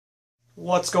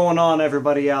What's going on,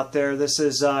 everybody out there? This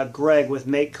is Greg with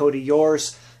Make Kodi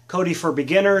Yours, Kodi for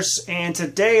Beginners, and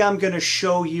today I'm going to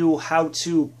show you how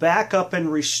to back up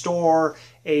and restore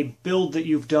a build that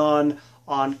you've done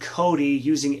on Kodi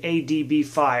using ADB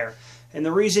Fire. And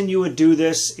the reason you would do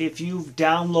this, if you've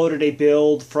downloaded a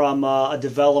build from a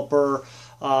developer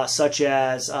such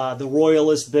as the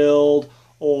Royalist build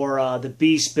or the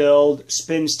Beast build,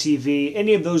 Spins TV,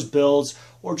 any of those builds,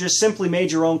 or just simply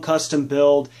made your own custom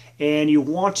build and you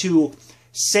want to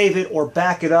save it or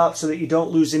back it up so that you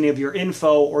don't lose any of your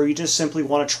info, or you just simply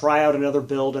want to try out another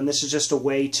build, and this is just a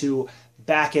way to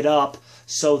back it up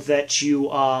so that you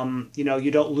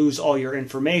you don't lose all your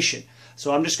information.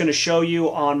 So I'm just going to show you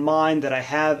on mine that I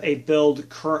have a build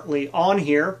currently on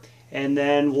here, and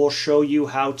then we'll show you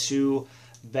how to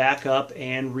back up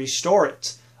and restore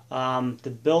it.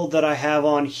 The build that I have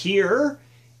on here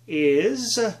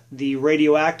is the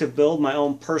radioactive build, my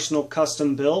own personal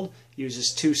custom build.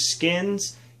 Uses two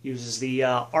skins, uses the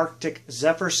Arctic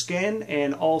Zephyr skin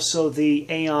and also the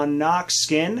Aeon Nox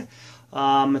skin.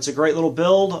 It's a great little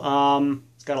build.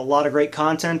 It's got a lot of great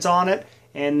content on it,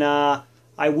 and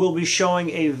I will be showing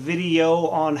a video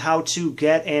on how to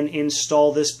get and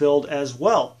install this build as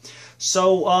well.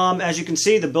 So as you can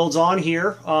see, the build's on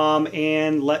here,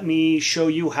 and let me show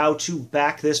you how to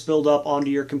back this build up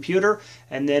onto your computer,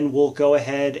 and then we'll go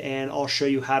ahead and I'll show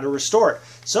you how to restore it.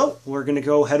 So we're going to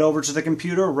go head over to the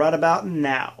computer right about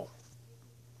now.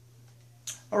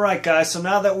 Alright guys, so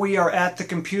now that we are at the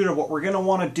computer, what we're going to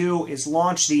want to do is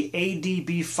launch the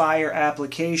ADB Fire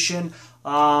application.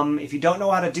 If you don't know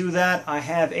how to do that, I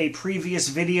have a previous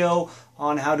video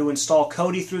on how to install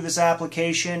Kodi through this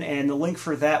application, and the link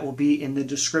for that will be in the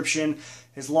description,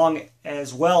 as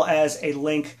well as a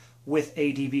link with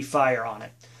ADB Fire on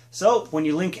it. So when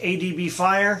you link ADB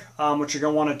Fire, what you're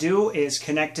going to want to do is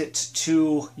connect it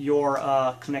to your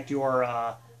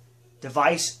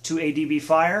device to ADB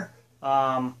Fire.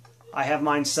 I have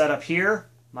mine set up here.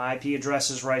 My IP address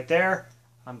is right there.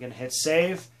 I'm going to hit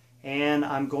save, and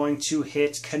I'm going to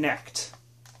hit connect.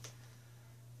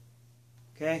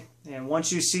 Okay, and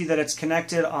once you see that it's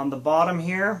connected on the bottom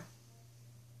here,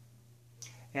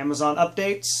 Amazon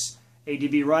updates,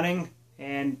 ADB running,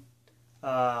 and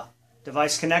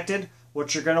device connected,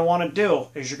 what you're going to want to do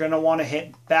is you're going to want to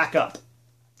hit backup.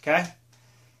 Okay?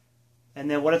 And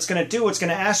then what it's going to do, it's going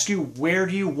to ask you where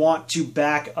do you want to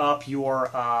back up your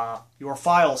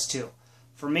files to.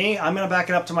 For me, I'm going to back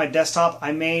it up to my desktop.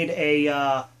 I made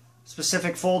a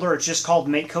specific folder. It's just called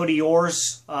Make Kodi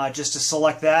Yours, just to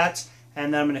select that.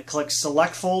 And then I'm going to click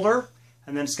Select Folder,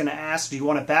 and then it's going to ask, do you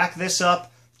want to back this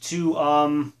up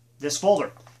to this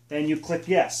folder? Then you click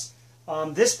Yes.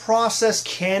 This process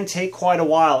can take quite a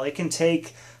while. It can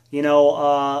take,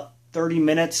 30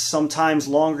 minutes, sometimes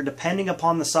longer, depending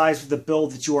upon the size of the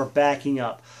build that you are backing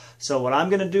up. So what I'm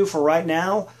going to do for right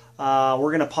now,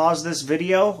 we're going to pause this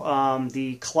video.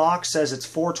 The clock says it's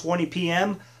 4:20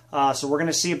 p.m., so we're going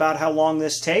to see about how long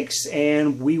this takes,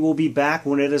 and we will be back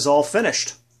when it is all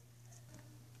finished.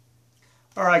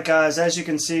 Alright guys, as you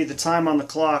can see, the time on the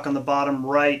clock on the bottom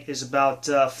right is about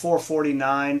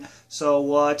 4:49.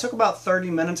 So it took about 30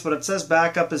 minutes, but it says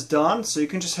backup is done, so you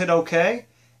can just hit OK.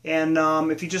 And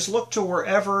if you just look to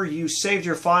wherever you saved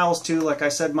your files to, like I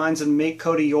said, mine's in Make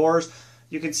Kodi Yours,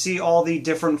 you can see all the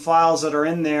different files that are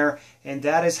in there, and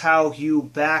that is how you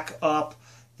back up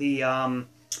the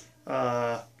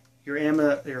your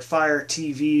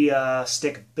FireTV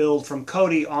stick build from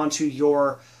Kodi onto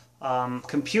your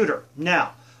computer.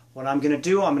 Now, what I'm going to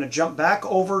do, I'm going to jump back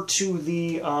over to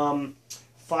the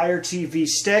FireTV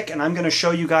stick, and I'm going to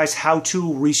show you guys how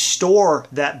to restore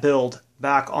that build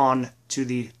back on to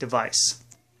the device.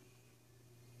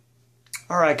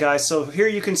 Alright guys, so here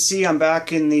you can see I'm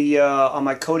back in the on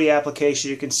my Kodi application.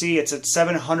 You can see it's at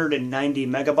 790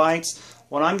 megabytes.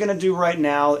 What I'm going to do right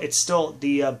now, it's still,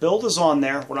 the build is on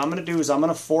there. What I'm going to do is I'm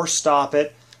going to force stop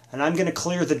it, and I'm going to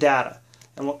clear the data.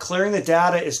 And what clearing the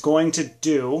data is going to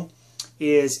do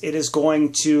is it is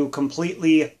going to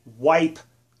completely wipe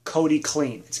Kodi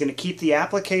clean. It's going to keep the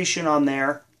application on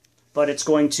there, but it's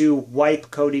going to wipe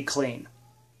Kodi clean.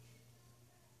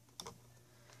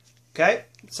 Okay,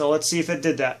 so let's see if it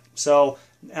did that. So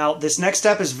now this next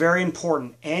step is very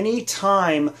important. Any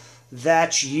time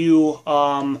that you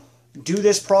do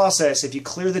this process, if you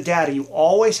clear the data, you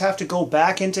always have to go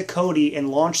back into Kodi and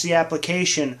launch the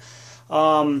application.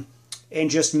 And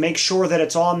just make sure that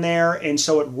it's on there, and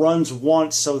so it runs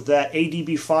once so that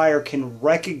ADB Fire can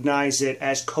recognize it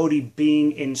as Kodi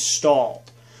being installed.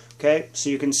 Okay, so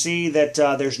you can see that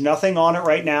there's nothing on it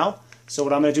right now. So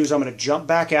what I'm going to do is I'm going to jump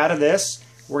back out of this.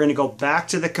 We're going to go back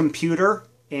to the computer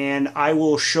and I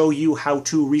will show you how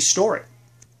to restore it.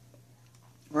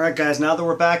 Alright guys, now that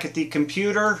we're back at the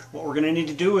computer, what we're going to need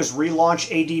to do is relaunch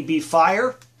ADB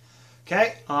Fire.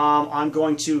 Okay, I'm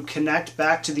going to connect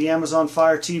back to the Amazon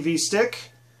Fire TV stick.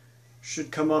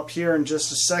 Should come up here in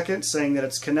just a second saying that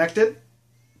it's connected.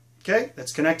 Okay,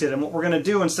 it's connected, and what we're going to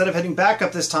do, instead of hitting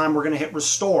backup this time, we're going to hit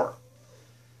restore.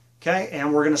 Okay,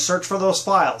 and we're going to search for those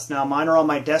files. Now mine are on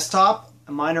my desktop,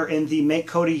 and mine are in the Make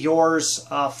Kodi Yours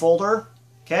folder.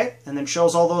 Okay, and then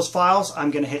shows all those files.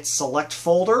 I'm going to hit select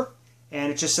folder,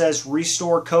 and it just says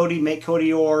restore Kodi, Make Kodi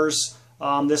Yours.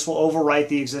 This will overwrite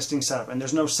the existing setup, and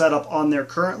there's no setup on there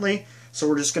currently, so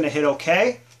we're just going to hit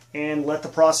OK and let the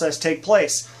process take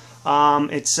place.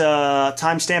 Its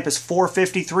timestamp is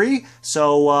 4:53,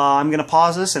 so I'm going to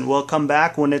pause this and we'll come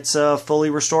back when it's fully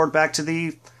restored back to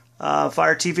the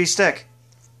Fire TV stick.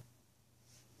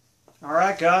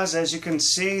 Alright guys, as you can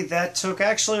see, that took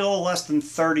actually a little less than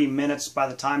 30 minutes by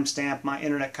the timestamp. My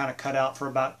internet kind of cut out for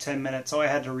about 10 minutes, so I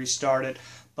had to restart it.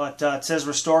 But it says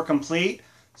restore complete,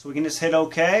 so we can just hit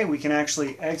OK. We can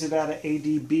actually exit out of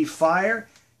ADB Fire,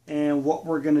 and what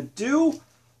we're going to do,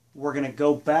 we're going to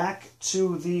go back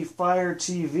to the Fire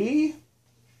TV,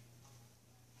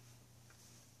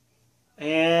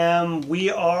 and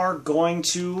we are going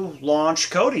to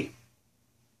launch Kodi.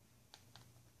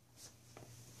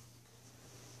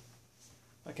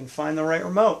 I can find the right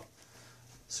remote.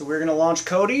 So we're going to launch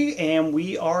Kodi, and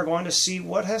we are going to see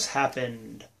what has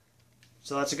happened.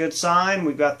 So that's a good sign.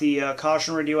 We've got the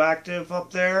caution radioactive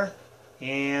up there,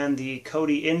 and the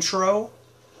Kodi intro.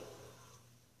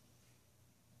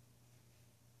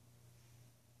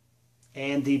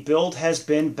 And the build has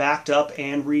been backed up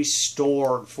and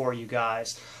restored for you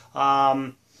guys.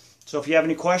 So if you have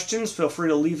any questions, feel free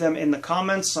to leave them in the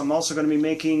comments. I'm also going to be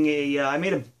making I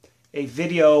made a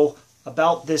video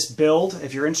about this build.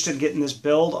 If you're interested in getting this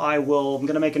build, I'm going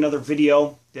to make another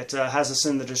video that has this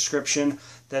in the description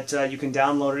that you can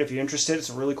download it if you're interested. It's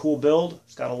a really cool build.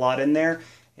 It's got a lot in there.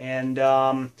 And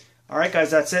alright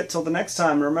guys, that's it. Till the next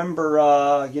time, remember,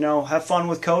 have fun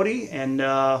with Kodi,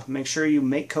 and make sure you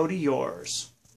make Kodi yours.